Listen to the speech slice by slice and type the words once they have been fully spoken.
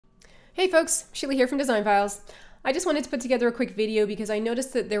Hey folks, Sheila here from Design Files. I just wanted to put together a quick video because I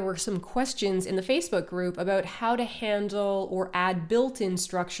noticed that there were some questions in the Facebook group about how to handle or add built-in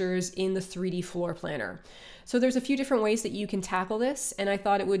structures in the 3D floor planner. So there's a few different ways that you can tackle this, and I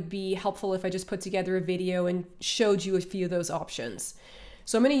thought it would be helpful if I just put together a video and showed you a few of those options.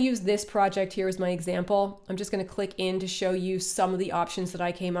 So I'm going to use this project here as my example. I'm just going to click in to show you some of the options that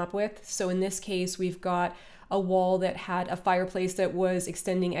I came up with. So in this case, we've got a wall that had a fireplace that was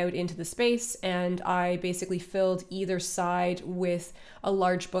extending out into the space, and I basically filled either side with a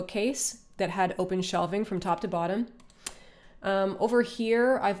large bookcase that had open shelving from top to bottom. Over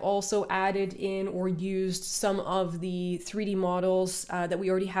here, I've also added in or used some of the 3D models that we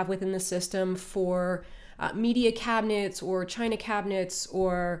already have within the system for media cabinets or china cabinets,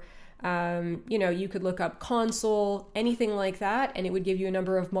 or you could look up console, anything like that, and it would give you a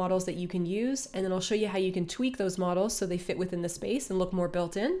number of models that you can use. And then I'll show you how you can tweak those models so they fit within the space and look more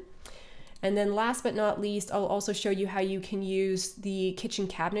built in. And then last but not least, I'll also show you how you can use the kitchen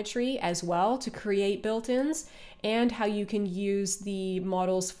cabinetry as well to create built-ins, and how you can use the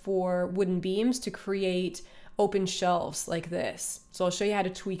models for wooden beams to create open shelves like this. So I'll show you how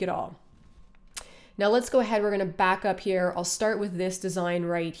to tweak it all. Now let's go ahead, we're going to back up here. I'll start with this design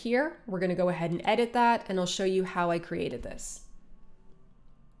right here. We're going to go ahead and edit that, and I'll show you how I created this.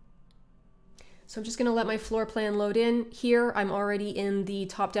 So I'm just going to let my floor plan load in. Here I'm already in the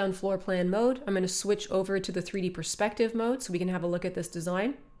top-down floor plan mode. I'm going to switch over to the 3D perspective mode so we can have a look at this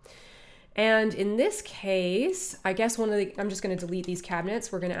design. And in this case, I guess I'm just going to delete these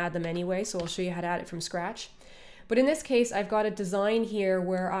cabinets. We're going to add them anyway, so I'll show you how to add it from scratch. But in this case, I've got a design here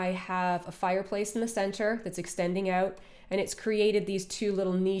where I have a fireplace in the center that's extending out, and it's created these two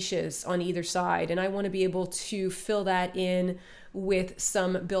little niches on either side. And I want to be able to fill that in with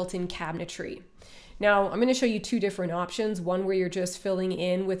some built-in cabinetry. Now, I'm going to show you two different options. One where you're just filling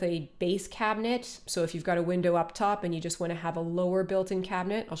in with a base cabinet. So if you've got a window up top and you just want to have a lower built-in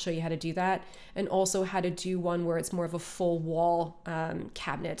cabinet, I'll show you how to do that. And also how to do one where it's more of a full wall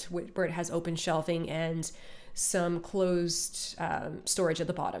cabinet where it has open shelving and some closed storage at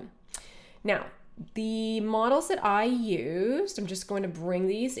the bottom. Now, the models that I used, I'm just going to bring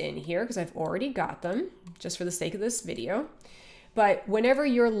these in here because I've already got them just for the sake of this video. But whenever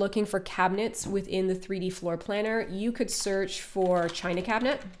you're looking for cabinets within the 3D floor planner, you could search for china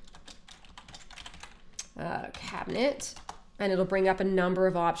cabinet, and it'll bring up a number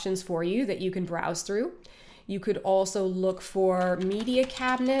of options for you that you can browse through. You could also look for media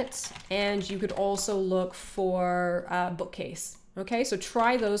cabinet, and you could also look for bookcase. Okay, so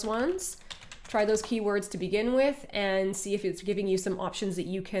try those ones. Try those keywords to begin with and see if it's giving you some options that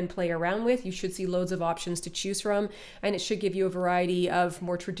you can play around with. You should see loads of options to choose from, and it should give you a variety of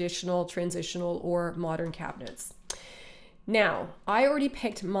more traditional, transitional, or modern cabinets. Now, I already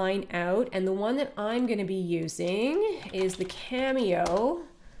picked mine out, and the one that I'm going to be using is the Cameo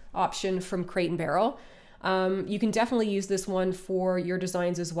option from Crate & Barrel. You can definitely use this one for your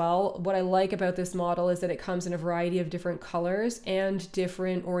designs as well. What I like about this model is that it comes in a variety of different colors and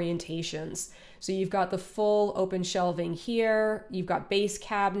different orientations. So you've got the full open shelving here, you've got base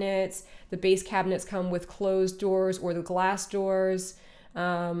cabinets. The base cabinets come with closed doors or the glass doors.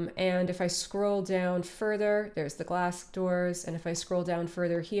 And if I scroll down further, there's the glass doors. And if I scroll down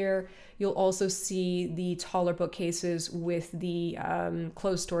further here, you'll also see the taller bookcases with the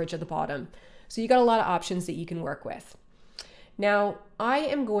closed storage at the bottom. So you got a lot of options that you can work with. Now, I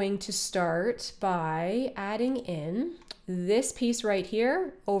am going to start by adding in this piece right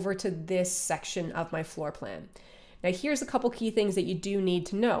here over to this section of my floor plan. Now, here's a couple key things that you do need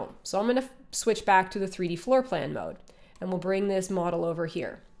to know. So I'm going to switch back to the 3D floor plan mode, and we'll bring this model over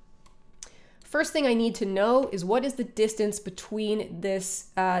here. First thing I need to know is what is the distance between this,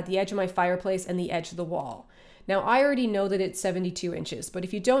 the edge of my fireplace and the edge of the wall. Now, I already know that it's 72 inches, but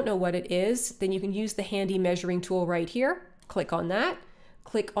if you don't know what it is, then you can use the handy measuring tool right here. Click on that,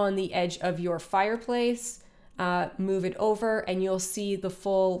 click on the edge of your fireplace, move it over, and you'll see the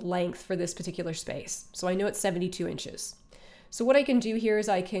full length for this particular space. So I know it's 72 inches. So what I can do here is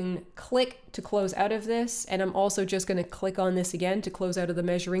I can click to close out of this, and I'm also just going to click on this again to close out of the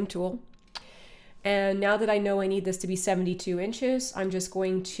measuring tool. And now that I know I need this to be 72 inches, I'm just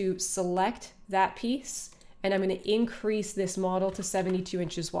going to select that piece, and I'm going to increase this model to 72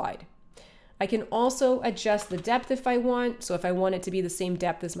 inches wide. I can also adjust the depth if I want. So if I want it to be the same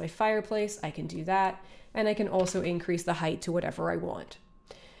depth as my fireplace, I can do that. And I can also increase the height to whatever I want.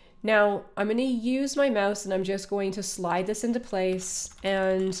 Now I'm going to use my mouse and I'm just going to slide this into place.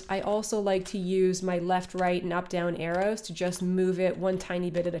 And I also like to use my left, right, and up, down arrows to just move it one tiny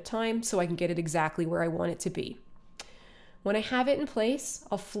bit at a time so I can get it exactly where I want it to be. When I have it in place,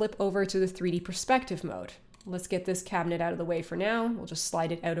 I'll flip over to the 3D perspective mode. Let's get this cabinet out of the way for now. We'll just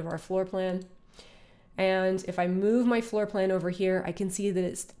slide it out of our floor plan. And if I move my floor plan over here, I can see that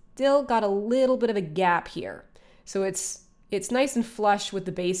it's still got a little bit of a gap here. So it's nice and flush with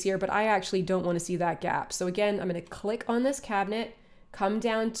the base here, but I actually don't want to see that gap. So again, I'm going to click on this cabinet, come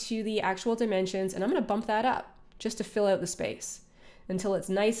down to the actual dimensions, and I'm going to bump that up just to fill out the space until it's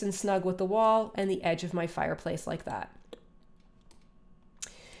nice and snug with the wall and the edge of my fireplace like that.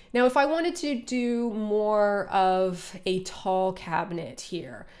 Now, if I wanted to do more of a tall cabinet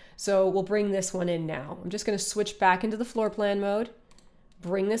here, so we'll bring this one in now. I'm just going to switch back into the floor plan mode,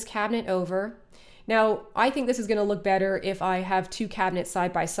 bring this cabinet over. Now, I think this is going to look better if I have two cabinets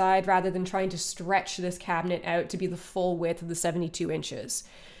side by side rather than trying to stretch this cabinet out to be the full width of the 72 inches.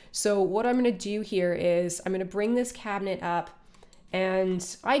 So what I'm going to do here is I'm going to bring this cabinet up,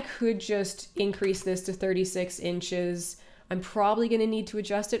 and I could just increase this to 36 inches. I'm probably going to need to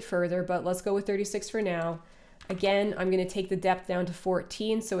adjust it further, but let's go with 36 for now. Again, I'm going to take the depth down to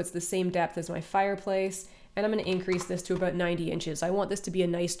 14, so it's the same depth as my fireplace, and I'm going to increase this to about 90 inches. I want this to be a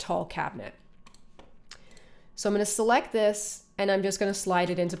nice tall cabinet. So I'm going to select this, and I'm just going to slide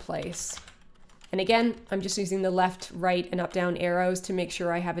it into place. And again, I'm just using the left, right, and up, down arrows to make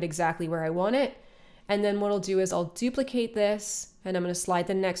sure I have it exactly where I want it. And then what I'll do is I'll duplicate this, and I'm going to slide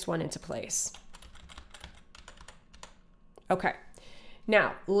the next one into place. Okay,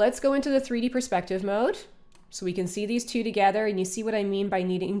 now let's go into the 3D perspective mode so we can see these two together, and you see what I mean by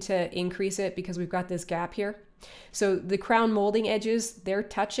needing to increase it because we've got this gap here. So the crown molding edges, they're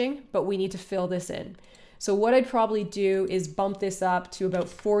touching, but we need to fill this in. So what I'd probably do is bump this up to about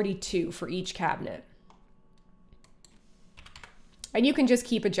 42 for each cabinet. And you can just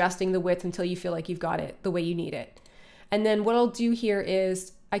keep adjusting the width until you feel like you've got it the way you need it. And then what I'll do here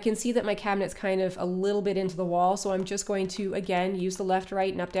is I can see that my cabinet's kind of a little bit into the wall, so I'm just going to, again, use the left,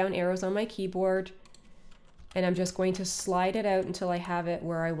 right, and up, down arrows on my keyboard. And I'm just going to slide it out until I have it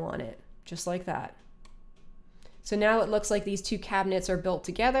where I want it, just like that. So now it looks like these two cabinets are built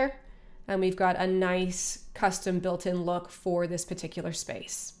together, and we've got a nice custom built-in look for this particular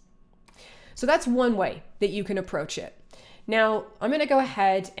space. So that's one way that you can approach it. Now I'm going to go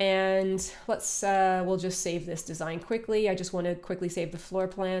ahead and we'll just save this design quickly. I just want to quickly save the floor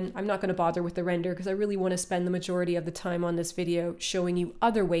plan. I'm not going to bother with the render because I really want to spend the majority of the time on this video showing you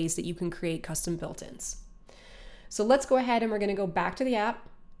other ways that you can create custom built-ins. So let's go ahead and we're going to go back to the app.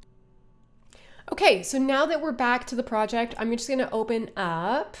 Okay, so now that we're back to the project, I'm just going to open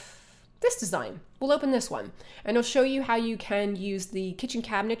up this design. We'll open this one, and I'll show you how you can use the kitchen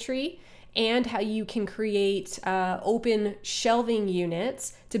cabinetry and how you can create open shelving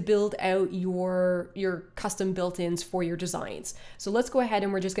units to build out your custom built-ins for your designs. So let's go ahead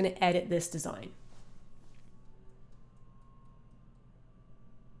and we're just going to edit this design.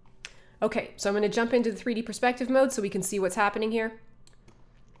 Okay, so I'm going to jump into the 3D perspective mode so we can see what's happening here.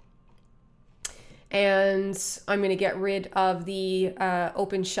 And I'm going to get rid of the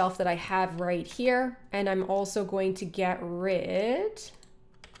open shelf that I have right here. And I'm also going to get rid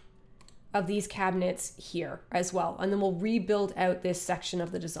of these cabinets here as well. And then we'll rebuild out this section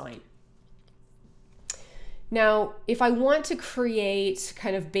of the design. Now, if I want to create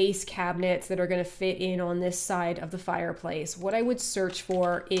kind of base cabinets that are going to fit in on this side of the fireplace, what I would search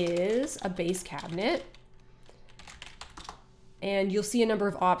for is a base cabinet. And you'll see a number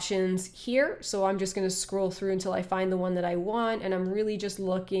of options here. So I'm just going to scroll through until I find the one that I want. And I'm really just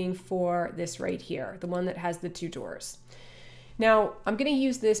looking for this right here, the one that has the two doors. Now, I'm going to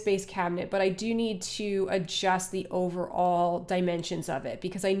use this base cabinet, but I do need to adjust the overall dimensions of it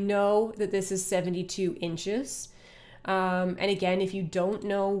because I know that this is 72 inches. And again, if you don't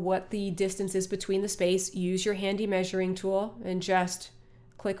know what the distance is between the space, use your handy measuring tool and just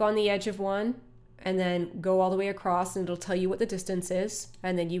click on the edge of one and then go all the way across, and it'll tell you what the distance is.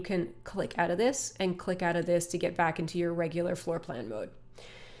 And then you can click out of this and click out of this to get back into your regular floor plan mode.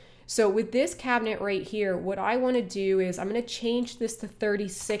 So with this cabinet right here, what I want to do is I'm going to change this to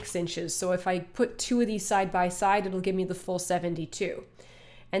 36 inches. So if I put two of these side by side, it'll give me the full 72.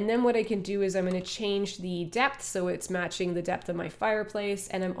 And then what I can do is I'm going to change the depth so it's matching the depth of my fireplace.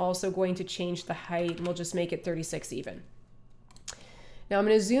 And I'm also going to change the height, and we'll just make it 36 even. Now I'm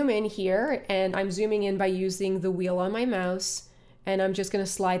going to zoom in here, and I'm zooming in by using the wheel on my mouse, and I'm just going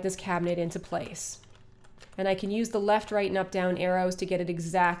to slide this cabinet into place. And I can use the left, right, and up, down arrows to get it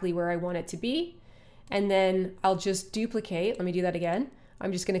exactly where I want it to be. And then I'll just duplicate. Let me do that again.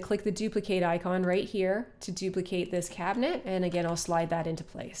 I'm just going to click the duplicate icon right here to duplicate this cabinet. And again, I'll slide that into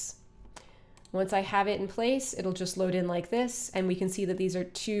place. Once I have it in place, it'll just load in like this, and we can see that these are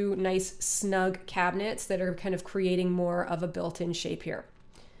two nice snug cabinets that are kind of creating more of a built-in shape here.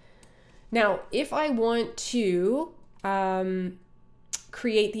 Now, if I want to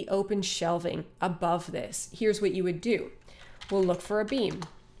create the open shelving above this, here's what you would do. We'll look for a beam.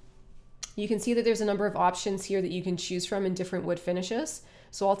 You can see that there's a number of options here that you can choose from in different wood finishes.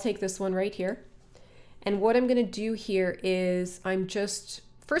 So I'll take this one right here. And what I'm going to do here is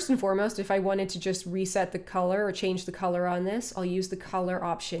first and foremost, if I wanted to just reset the color or change the color on this, I'll use the color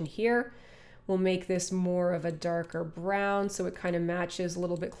option here. We'll make this more of a darker brown so it kind of matches a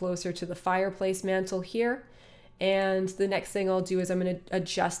little bit closer to the fireplace mantle here. And the next thing I'll do is I'm going to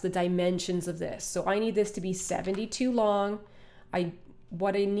adjust the dimensions of this. So I need this to be 72 long.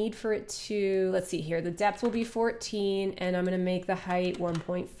 What I need for it to, let's see here, the depth will be 14, and I'm going to make the height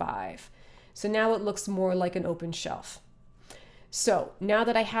 1.5. So now it looks more like an open shelf. So now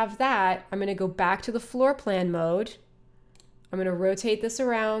that I have that, I'm going to go back to the floor plan mode. I'm going to rotate this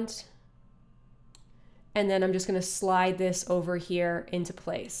around, and then I'm just going to slide this over here into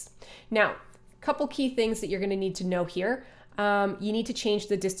place. Now, a couple key things that you're going to need to know here. You need to change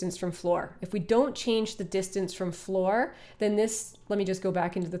the distance from floor. If we don't change the distance from floor, then this, let me just go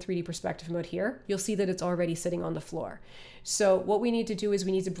back into the 3D perspective mode here. You'll see that it's already sitting on the floor. So what we need to do is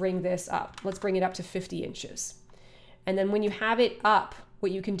we need to bring this up. Let's bring it up to 50 inches. And then when you have it up,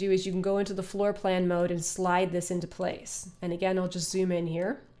 what you can do is you can go into the floor plan mode and slide this into place. And again, I'll just zoom in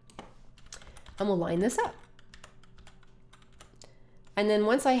here and we'll line this up. And then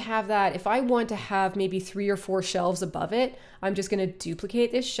once I have that, if I want to have maybe 3 or 4 shelves above it, I'm just going to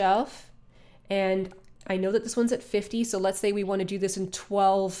duplicate this shelf. And I know that this one's at 50, so let's say we want to do this in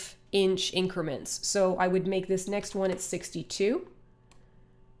 12-inch increments. So I would make this next one at 62.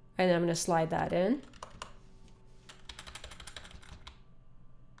 And then I'm going to slide that in.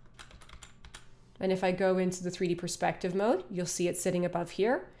 And if I go into the 3D perspective mode, you'll see it sitting above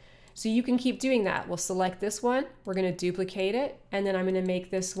here. So you can keep doing that. We'll select this one, we're going to duplicate it, and then I'm going to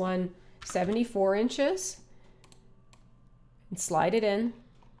make this one 74 inches and slide it in.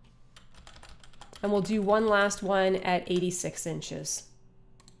 And we'll do one last one at 86 inches.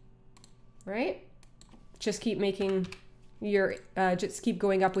 Right? Just keep making your, just keep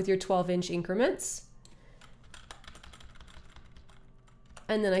going up with your 12-inch increments.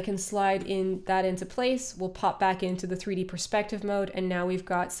 And then I can slide that into place. We'll pop back into the 3D perspective mode, and now we've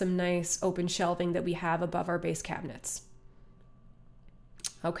got some nice open shelving that we have above our base cabinets.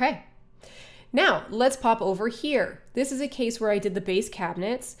 Okay, now let's pop over here. This is a case where I did the base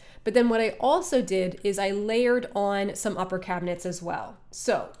cabinets, but then what I also did is I layered on some upper cabinets as well.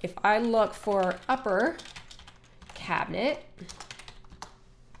 So if I look for upper cabinet,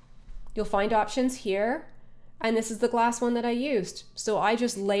 you'll find options here. And this is the glass one that I used. So I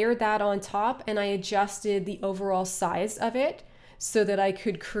just layered that on top and I adjusted the overall size of it so that I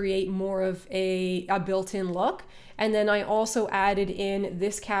could create more of a built-in look. And then I also added in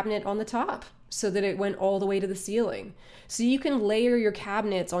this cabinet on the top so that it went all the way to the ceiling. So you can layer your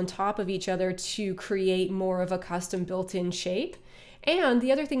cabinets on top of each other to create more of a custom built-in shape. And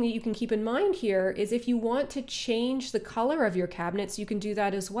the other thing that you can keep in mind here is if you want to change the color of your cabinets, you can do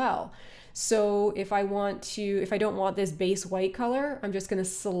that as well. So if I don't want this base white color, I'm just going to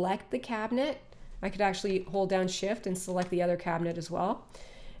select the cabinet. I could actually hold down Shift and select the other cabinet as well.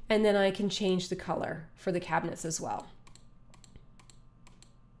 And then I can change the color for the cabinets as well.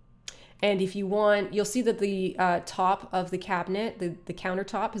 And if you want, you'll see that the top of the cabinet, the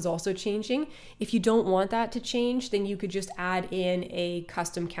countertop is also changing. If you don't want that to change, then you could just add in a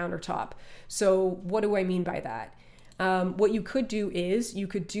custom countertop. So what do I mean by that? What you could do is you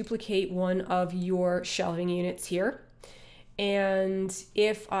could duplicate one of your shelving units here. And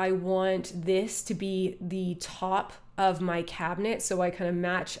if I want this to be the top of my cabinet, so I kind of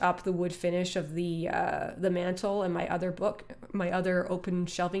match up the wood finish of the mantle and my other open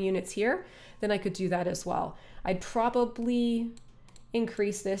shelving units here, then I could do that as well. I'd probably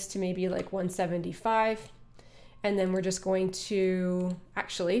increase this to maybe like 175. And then we're just going to,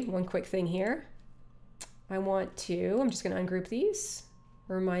 actually, one quick thing here. I'm just going to ungroup these,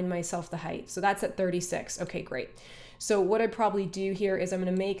 remind myself the height. So that's at 36. Okay, great. So what I'd probably do here is I'm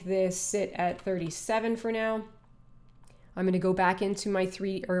going to make this sit at 37 for now. I'm going to go back into my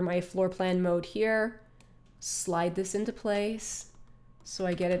floor plan mode here, slide this into place so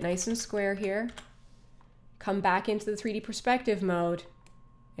I get it nice and square here. Come back into the 3D perspective mode,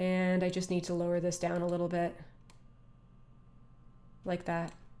 and I just need to lower this down a little bit like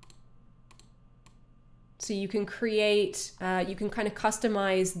that. So you can create, you can kind of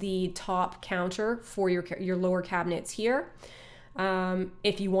customize the top counter for your lower cabinets here.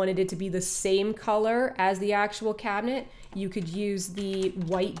 If you wanted it to be the same color as the actual cabinet, you could use the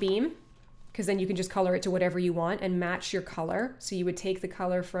white beam, because then you can just color it to whatever you want and match your color. So you would take the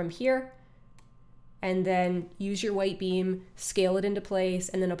color from here and then use your white beam, scale it into place,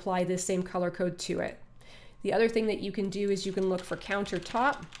 and then apply this same color code to it. The other thing that you can do is you can look for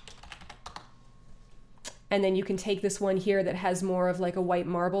countertop, and then you can take this one here that has more of like a white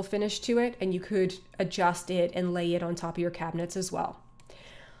marble finish to it, and you could adjust it and lay it on top of your cabinets as well.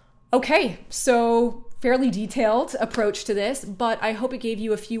 Okay, so fairly detailed approach to this, but I hope it gave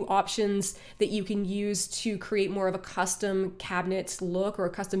you a few options that you can use to create more of a custom cabinet look or a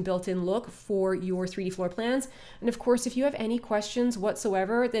custom built-in look for your 3D floor plans. And of course, if you have any questions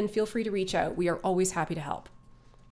whatsoever, then feel free to reach out. We are always happy to help.